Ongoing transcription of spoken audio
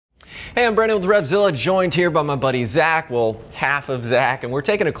Hey, I'm Brandon with RevZilla, joined here by my buddy Zach, well, half of Zach, and we're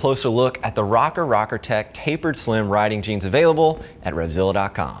taking a closer look at the Rokker Rokkertech Tapered Slim riding jeans available at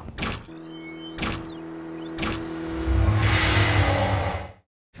RevZilla.com.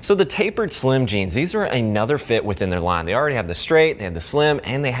 So the Tapered Slim jeans, these are another fit within their line. They already have the straight, they have the slim,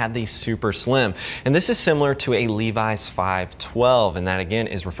 and they have the super slim. And this is similar to a Levi's 512, and that again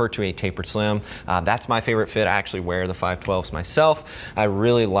is referred to a tapered slim. That's my favorite fit. I actually wear the 512s myself. I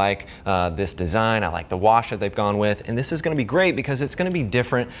really like this design. I like the wash that they've gone with, and this is gonna be great because it's gonna be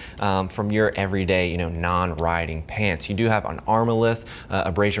different from your everyday, non-riding pants. You do have an armolith,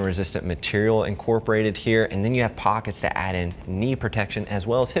 abrasion-resistant material incorporated here, and then you have pockets to add in knee protection as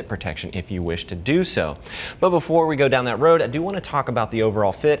well as hip protection if you wish to do so. But before we go down that road, I do want to talk about the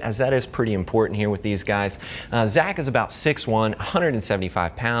overall fit, as that is pretty important here with these guys. Zach is about 6'1",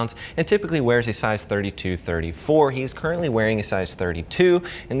 175 pounds, and typically wears a size 32-34. He's currently wearing a size 32,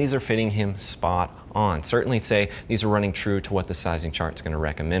 and these are fitting him spot on. Certainly say these are running true to what the sizing chart is going to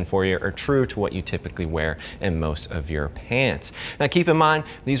recommend for you, or true to what you typically wear in most of your pants. Now keep in mind,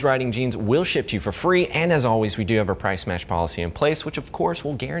 these riding jeans will ship to you for free, and as always, we do have a price match policy in place, which of course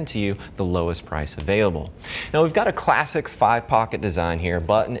will guarantee you the lowest price available. Now we've got a classic 5-pocket design here,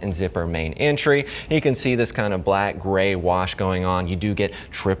 button and zipper main entry. You can see this kind of black gray wash going on. You do get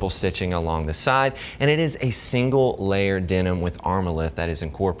triple stitching along the side, and it is a single layer denim with armolith that is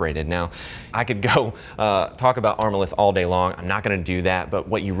incorporated. Now I could go talk about armolith all day long. I'm not going to do that, but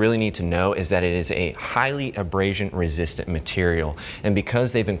what you really need to know is that it is a highly abrasion resistant material, and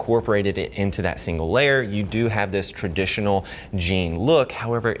because they've incorporated it into that single layer, you do have this traditional jean look.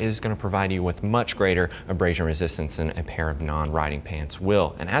 However, it is going to provide you with much greater abrasion resistance than a pair of non-riding pants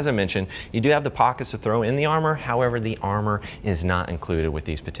will. And as I mentioned, you do have the pockets to throw in the armor. However, the armor is not included with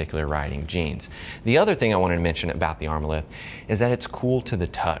these particular riding jeans. The other thing I wanted to mention about the armolith is that it's cool to the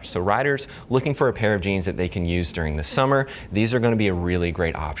touch. So riders looking for a pair of jeans that they can use during the summer, these are going to be a really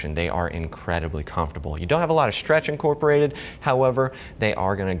great option. They are incredibly comfortable. You don't have a lot of stretch incorporated, however, they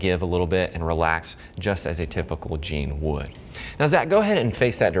are going to give a little bit and relax just as a typical jean would. Now Zach, go ahead and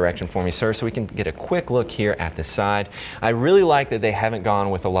face that direction for me, sir, so we can get a quick look here at the side. I really like that they haven't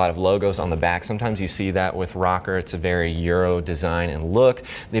gone with a lot of logos on the back. Sometimes you see that with Rokker. It's a very Euro design and look.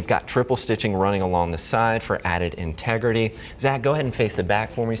 They've got triple stitching running along the side for added integrity. Zach, go ahead and face the back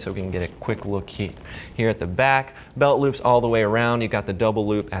for me so we can get a quick look here at the back. Belt loops all the way around. You've got the double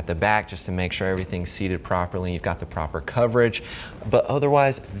loop at the back just to make sure everything's seated properly. You've got the proper coverage, but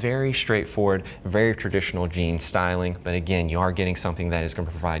otherwise very straightforward, very traditional jean styling. But again, you are getting something that is going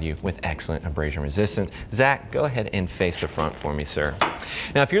to provide you with excellent abrasion resistance. Zach, go ahead and face the front for me, sir.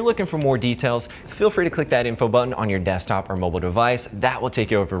 Now, if you're looking for more details, feel free to click that info button on your desktop or mobile device. That will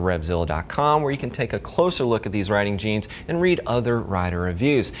take you over to RevZilla.com, where you can take a closer look at these riding jeans and read other rider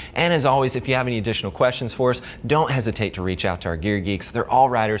reviews. And as always, if you have any additional questions for us, don't hesitate to reach out to our gear geeks. They're all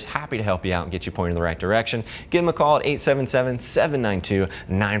riders, happy to help you out and get you pointed in the right direction. Give them a call at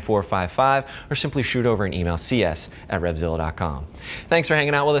 877-792-9455, or simply shoot over an email, cs@RevZilla.com. Thanks for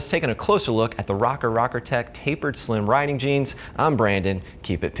hanging out with us, taking a closer look at the Rokker Rokkertech Tapered Slim riding jeans. I'm Brandon.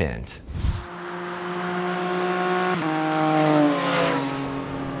 Keep it pinned.